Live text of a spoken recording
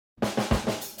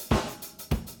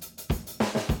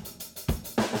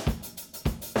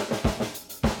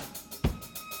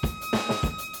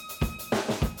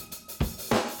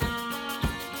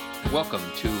Welcome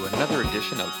to another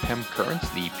edition of PEM Currents,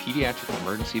 the Pediatric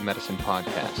Emergency Medicine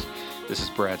Podcast. This is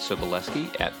Brad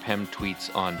Sobolewski at PEM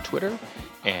Tweets on Twitter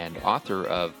and author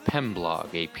of PEM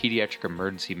Blog, a pediatric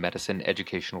emergency medicine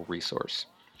educational resource.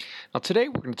 Now today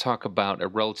we're going to talk about a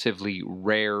relatively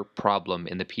rare problem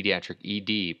in the pediatric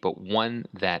ED, but one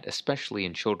that, especially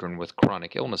in children with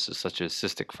chronic illnesses such as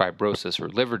cystic fibrosis or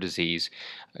liver disease,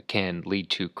 can lead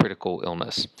to critical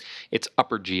illness. It's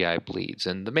upper GI bleeds,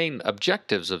 and the main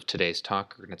objectives of today's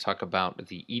talk are going to talk about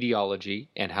the etiology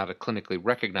and how to clinically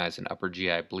recognize an upper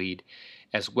GI bleed,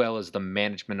 as well as the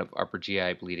management of upper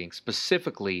GI bleeding,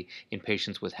 specifically in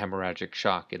patients with hemorrhagic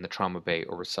shock in the trauma bay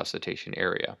or resuscitation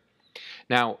area.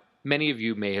 Now, many of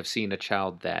you may have seen a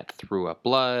child that threw up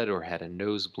blood or had a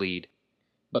nosebleed,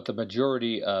 but the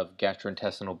majority of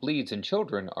gastrointestinal bleeds in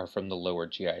children are from the lower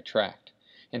GI tract.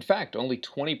 In fact, only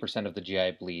 20% of the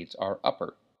GI bleeds are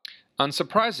upper.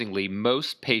 Unsurprisingly,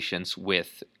 most patients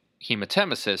with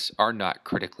hematemesis are not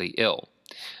critically ill,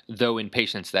 though in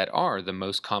patients that are, the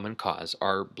most common cause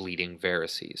are bleeding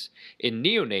varices. In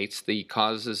neonates, the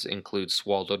causes include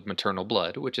swallowed maternal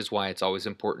blood, which is why it's always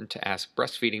important to ask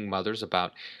breastfeeding mothers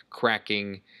about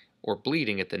cracking or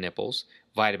bleeding at the nipples,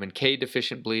 vitamin K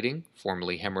deficient bleeding,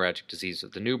 formerly hemorrhagic disease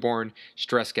of the newborn,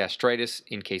 stress gastritis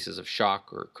in cases of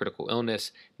shock or critical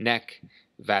illness, neck,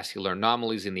 vascular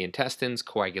anomalies in the intestines,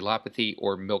 coagulopathy,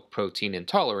 or milk protein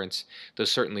intolerance, though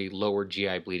certainly lower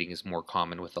GI bleeding is more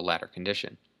common with the latter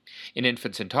condition. In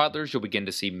infants and toddlers, you'll begin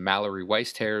to see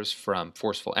Mallory-Weiss tears from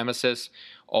forceful emesis,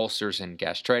 ulcers and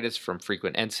gastritis from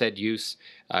frequent NSAID use,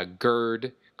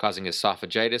 GERD causing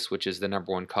esophagitis, which is the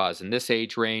number one cause in this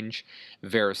age range,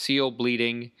 variceal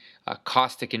bleeding,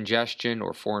 caustic ingestion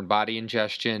or foreign body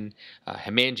ingestion,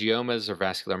 hemangiomas or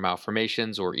vascular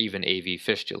malformations, or even AV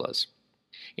fistulas.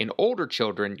 In older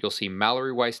children, you'll see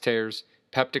Mallory-Weiss tears,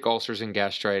 peptic ulcers and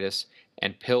gastritis,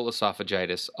 and pill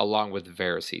esophagitis, along with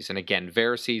varices. And again,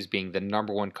 varices being the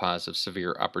number one cause of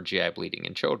severe upper GI bleeding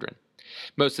in children.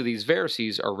 Most of these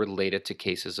varices are related to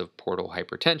cases of portal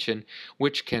hypertension,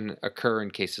 which can occur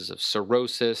in cases of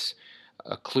cirrhosis,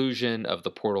 occlusion of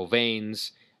the portal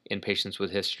veins, in patients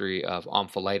with history of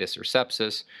omphalitis or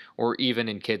sepsis, or even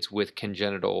in kids with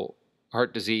congenital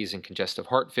heart disease and congestive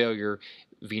heart failure,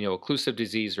 veno-occlusive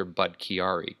disease, or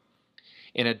Budd-Chiari.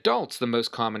 In adults, the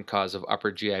most common cause of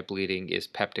upper GI bleeding is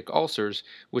peptic ulcers,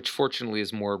 which fortunately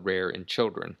is more rare in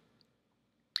children.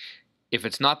 If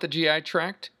it's not the GI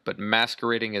tract, but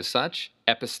masquerading as such,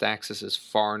 epistaxis is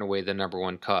far and away the number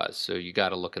one cause, so you got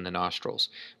to look in the nostrils.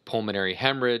 Pulmonary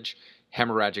hemorrhage,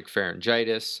 hemorrhagic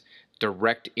pharyngitis,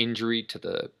 direct injury to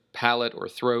the palate or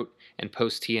throat, and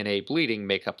post-TNA bleeding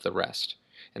make up the rest.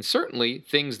 And certainly,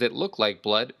 things that look like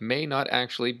blood may not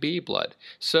actually be blood.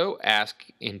 So ask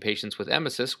in patients with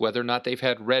emesis whether or not they've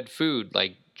had red food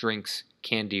like drinks,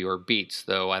 candy, or beets,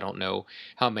 though I don't know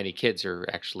how many kids are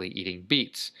actually eating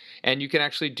beets. And you can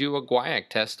actually do a guaiac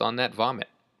test on that vomit.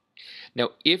 Now,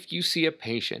 if you see a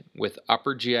patient with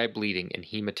upper GI bleeding and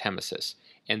hematemesis,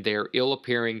 and they're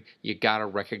ill-appearing, you gotta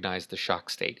recognize the shock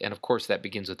state. And of course, that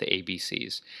begins with the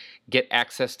ABCs. Get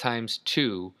access times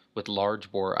 2 with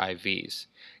large bore IVs.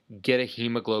 Get a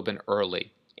hemoglobin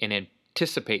early and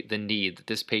anticipate the need that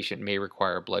this patient may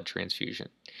require a blood transfusion.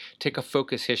 Take a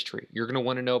focus history. You're going to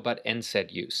want to know about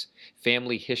NSAID use,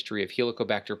 family history of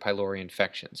Helicobacter pylori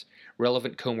infections,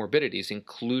 relevant comorbidities,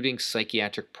 including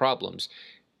psychiatric problems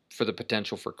for the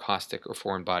potential for caustic or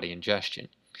foreign body ingestion.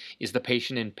 Is the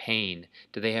patient in pain?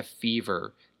 Do they have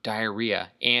fever,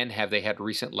 diarrhea, and have they had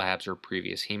recent labs or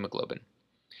previous hemoglobin?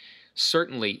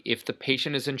 Certainly, if the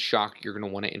patient is in shock, you're going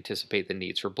to want to anticipate the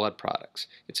needs for blood products.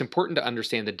 It's important to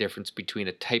understand the difference between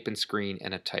a type and screen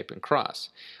and a type and cross.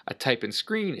 A type and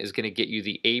screen is going to get you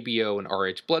the ABO and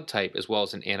RH blood type as well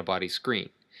as an antibody screen.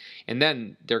 And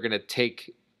then they're going to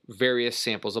take various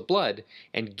samples of blood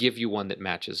and give you one that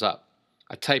matches up.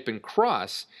 A type and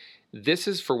cross, this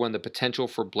is for when the potential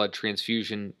for blood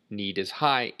transfusion need is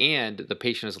high and the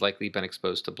patient has likely been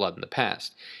exposed to blood in the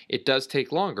past. It does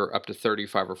take longer, up to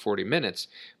 35 or 40 minutes,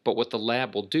 but what the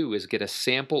lab will do is get a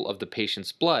sample of the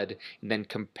patient's blood and then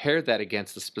compare that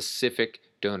against the specific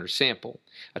donor sample.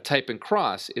 A type and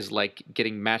cross is like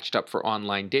getting matched up for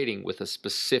online dating with a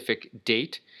specific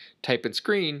date. Type and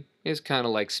screen is kind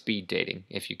of like speed dating,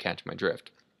 if you catch my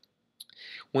drift.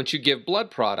 Once you give blood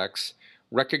products,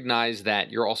 recognize that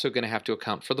you're also going to have to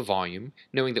account for the volume,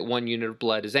 knowing that 1 unit of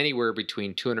blood is anywhere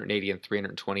between 280 and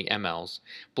 320 mLs.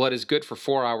 Blood is good for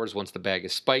 4 hours once the bag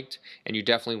is spiked, and you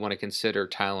definitely want to consider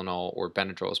Tylenol or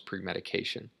Benadryl as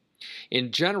pre-medication.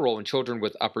 In general, in children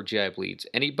with upper GI bleeds,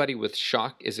 anybody with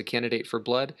shock is a candidate for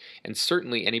blood, and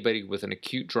certainly anybody with an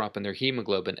acute drop in their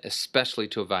hemoglobin, especially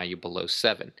to a value below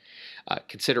 7.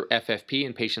 Consider FFP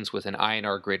in patients with an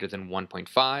INR greater than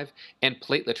 1.5, and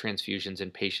platelet transfusions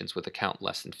in patients with a count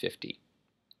less than 50.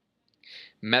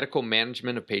 Medical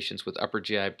management of patients with upper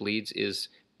GI bleeds is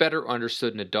better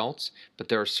understood in adults, but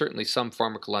there are certainly some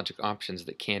pharmacologic options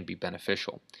that can be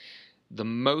beneficial. The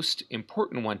most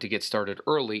important one to get started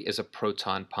early is a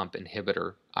proton pump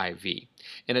inhibitor IV.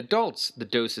 In adults, the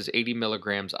dose is 80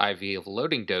 milligrams IV of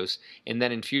loading dose and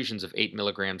then infusions of 8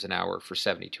 milligrams an hour for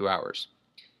 72 hours.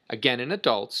 Again, in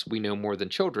adults, we know more than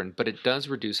children, but it does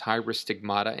reduce high-risk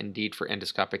stigmata and need for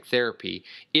endoscopic therapy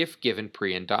if given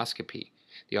pre-endoscopy.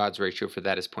 The odds ratio for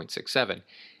that is 0.67.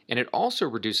 And it also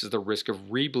reduces the risk of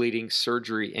rebleeding,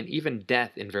 surgery, and even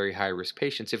death in very high-risk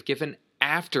patients if given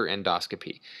after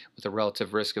endoscopy, with a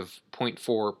relative risk of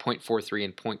 0.4, 0.43,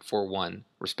 and 0.41,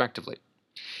 respectively.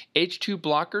 H2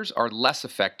 blockers are less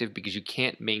effective because you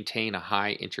can't maintain a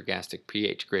high intragastric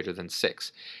pH greater than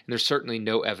 6, and there's certainly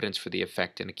no evidence for the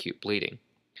effect in acute bleeding.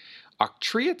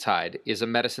 Octreotide is a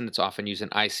medicine that's often used in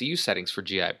ICU settings for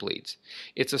GI bleeds.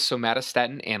 It's a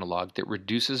somatostatin analog that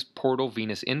reduces portal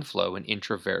venous inflow and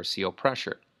intravarical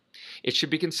pressure. It should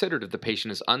be considered if the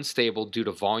patient is unstable due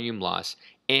to volume loss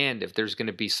and if there's going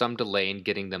to be some delay in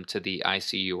getting them to the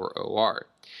ICU or OR.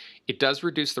 It does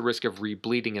reduce the risk of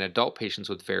rebleeding in adult patients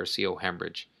with variceal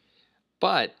hemorrhage,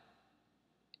 but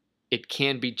it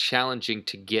can be challenging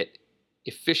to get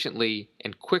efficiently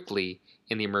and quickly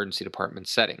in the emergency department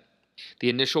setting. The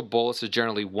initial bolus is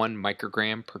generally 1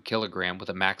 microgram per kilogram with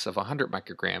a max of 100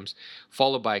 micrograms,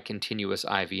 followed by a continuous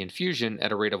IV infusion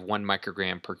at a rate of 1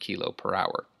 microgram per kilo per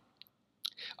hour.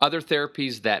 Other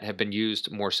therapies that have been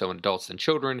used more so in adults than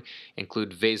children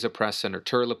include vasopressin or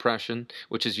terlipressin,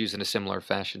 which is used in a similar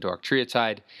fashion to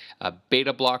octreotide,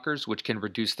 beta blockers, which can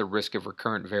reduce the risk of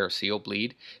recurrent variceal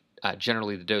bleed.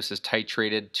 Generally, the dose is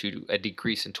titrated to a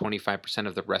decrease in 25%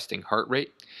 of the resting heart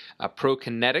rate.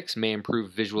 Prokinetics may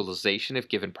improve visualization if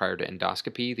given prior to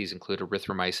endoscopy. These include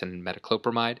erythromycin and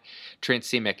metoclopramide.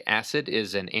 Tranexamic acid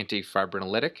is an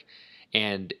antifibrinolytic.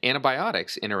 And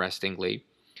antibiotics, interestingly,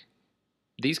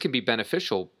 these can be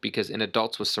beneficial because in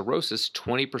adults with cirrhosis,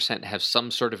 20% have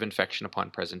some sort of infection upon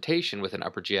presentation with an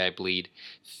upper GI bleed.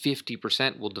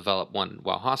 50% will develop one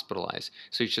while hospitalized.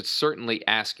 So you should certainly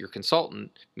ask your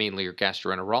consultant, mainly your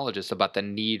gastroenterologist, about the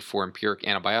need for empiric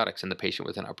antibiotics in the patient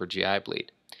with an upper GI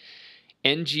bleed.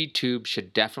 NG tube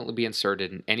should definitely be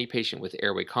inserted in any patient with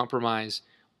airway compromise,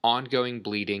 ongoing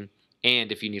bleeding,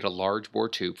 and if you need a large bore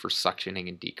tube for suctioning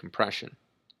and decompression.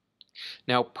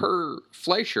 Now, per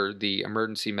Fleischer, the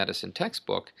emergency medicine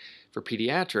textbook for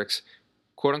pediatrics,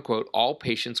 quote unquote, all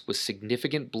patients with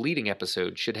significant bleeding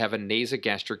episodes should have a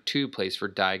nasogastric tube placed for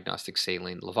diagnostic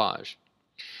saline lavage.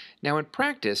 Now, in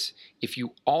practice, if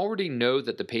you already know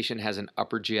that the patient has an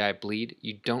upper GI bleed,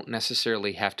 you don't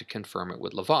necessarily have to confirm it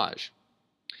with lavage.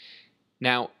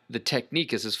 Now, the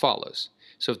technique is as follows.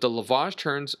 So if the lavage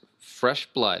turns fresh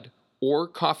blood or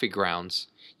coffee grounds,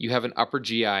 you have an upper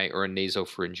GI or a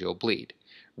nasopharyngeal bleed.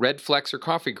 Red flecks or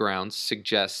coffee grounds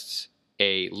suggests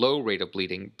a low rate of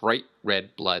bleeding. Bright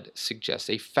red blood suggests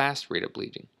a fast rate of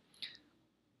bleeding.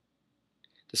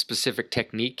 The specific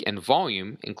technique and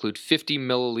volume include 50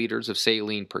 milliliters of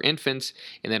saline per infants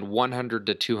and then 100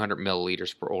 to 200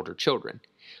 milliliters for older children.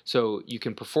 So you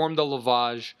can perform the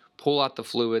lavage, pull out the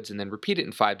fluids, and then repeat it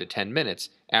in 5 to 10 minutes,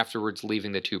 afterwards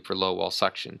leaving the tube for low wall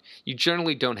suction. You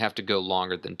generally don't have to go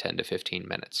longer than 10 to 15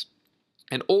 minutes.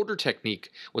 An older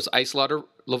technique was ice-water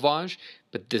lavage,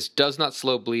 but this does not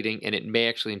slow bleeding, and it may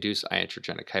actually induce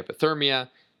iatrogenic hypothermia,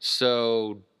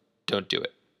 so don't do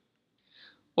it.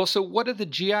 Well, so what do the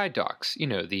GI docs,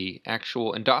 the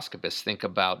actual endoscopists, think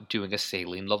about doing a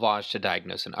saline lavage to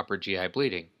diagnose an upper GI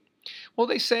bleeding? Well,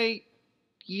 they say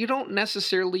you don't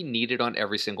necessarily need it on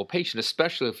every single patient,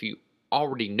 especially if you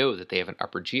already know that they have an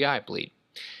upper GI bleed.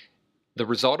 The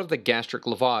result of the gastric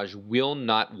lavage will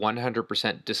not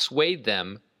 100% dissuade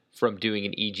them from doing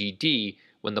an EGD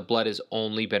when the blood has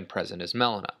only been present as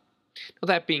melena. Now,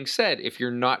 that being said, if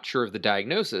you're not sure of the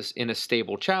diagnosis in a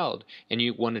stable child and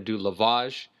you want to do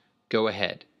lavage, go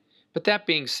ahead. But that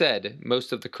being said,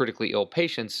 most of the critically ill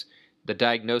patients, the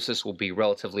diagnosis will be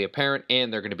relatively apparent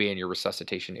and they're going to be in your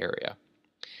resuscitation area.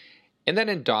 And then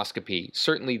endoscopy.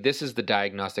 Certainly this is the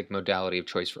diagnostic modality of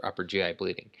choice for upper GI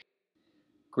bleeding.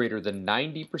 Greater than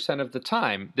 90% of the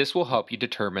time, this will help you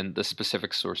determine the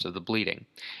specific source of the bleeding.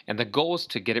 And the goal is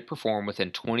to get it performed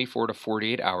within 24 to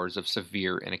 48 hours of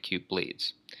severe and acute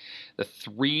bleeds. The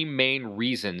three main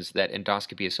reasons that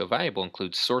endoscopy is so valuable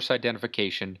include source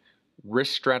identification,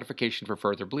 risk stratification for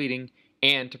further bleeding,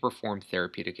 and to perform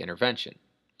therapeutic intervention.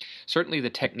 Certainly,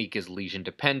 the technique is lesion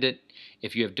dependent.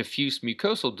 If you have diffuse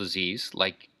mucosal disease,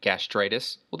 like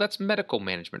gastritis, well, that's medical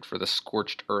management for the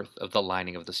scorched earth of the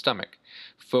lining of the stomach.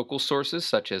 Focal sources,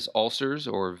 such as ulcers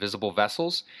or visible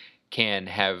vessels, can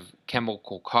have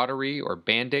chemical cautery or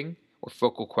banding or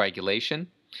focal coagulation,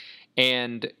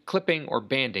 and clipping or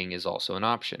banding is also an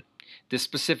option. This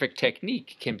specific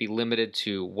technique can be limited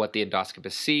to what the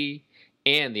endoscopists see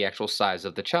and the actual size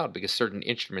of the child, because certain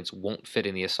instruments won't fit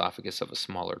in the esophagus of a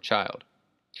smaller child.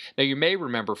 Now, you may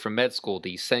remember from med school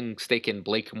the Sengstaken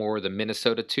Blakemore, the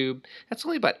Minnesota tube. That's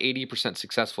only about 80%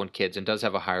 successful in kids and does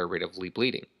have a higher rate of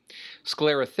bleeding.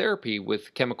 Sclerotherapy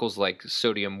with chemicals like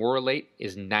sodium morolate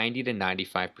is 90 to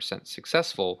 95%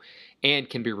 successful and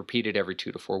can be repeated every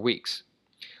 2 to 4 weeks.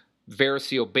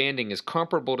 Variceal banding is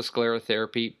comparable to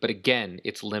sclerotherapy, but again,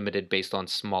 it's limited based on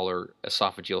smaller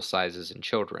esophageal sizes in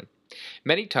children.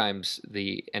 Many times,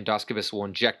 the endoscopist will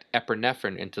inject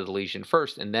epinephrine into the lesion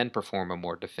first and then perform a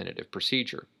more definitive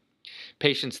procedure.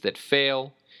 Patients that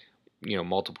fail,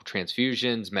 multiple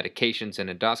transfusions, medications, and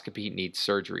endoscopy need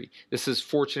surgery. This is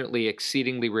fortunately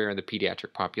exceedingly rare in the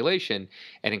pediatric population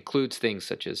and includes things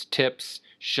such as TIPS,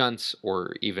 shunts,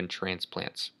 or even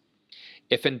transplants.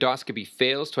 If endoscopy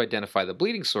fails to identify the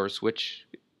bleeding source, which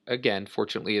again,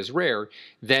 fortunately is rare,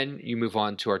 then you move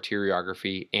on to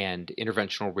arteriography and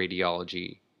interventional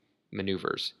radiology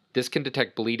maneuvers. This can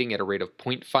detect bleeding at a rate of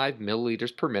 0.5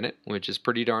 milliliters per minute, which is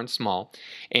pretty darn small,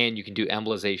 and you can do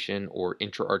embolization or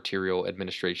intra-arterial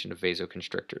administration of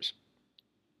vasoconstrictors.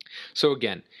 So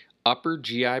again, upper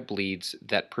GI bleeds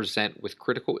that present with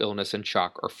critical illness and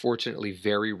shock are fortunately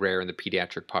very rare in the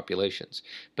pediatric populations,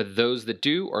 but those that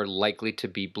do are likely to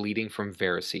be bleeding from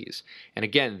varices. And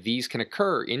again, these can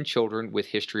occur in children with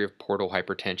history of portal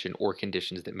hypertension or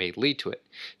conditions that may lead to it.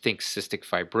 Think cystic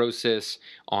fibrosis,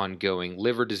 ongoing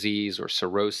liver disease or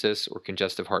cirrhosis, or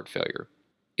congestive heart failure.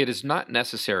 It is not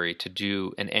necessary to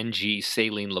do an NG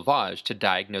saline lavage to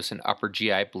diagnose an upper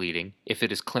GI bleeding if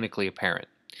it is clinically apparent.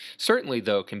 Certainly,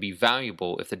 though, can be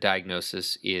valuable if the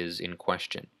diagnosis is in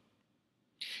question.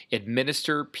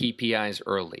 Administer PPIs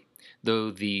early.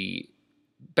 Though the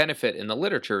benefit in the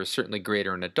literature is certainly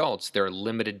greater in adults, there are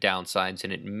limited downsides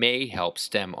and it may help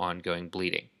stem ongoing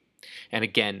bleeding. And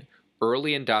again,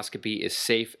 early endoscopy is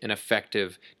safe and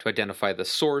effective to identify the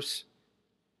source,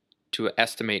 to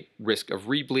estimate risk of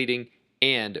rebleeding,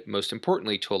 and most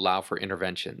importantly, to allow for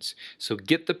interventions. So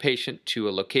get the patient to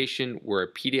a location where a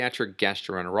pediatric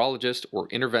gastroenterologist or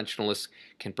interventionalist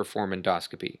can perform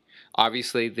endoscopy.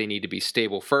 Obviously, they need to be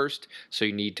stable first, so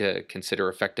you need to consider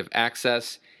effective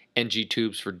access, NG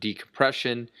tubes for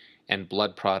decompression, and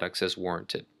blood products as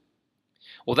warranted.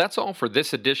 Well, that's all for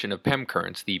this edition of PEM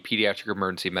Currents, the Pediatric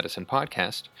Emergency Medicine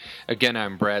Podcast. Again,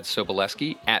 I'm Brad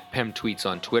Sobolewski at PEM Tweets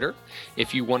on Twitter.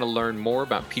 If you want to learn more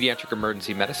about pediatric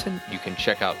emergency medicine, you can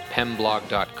check out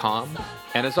pemblog.com.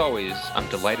 And as always, I'm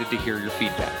delighted to hear your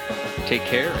feedback. Take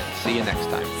care and see you next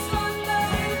time.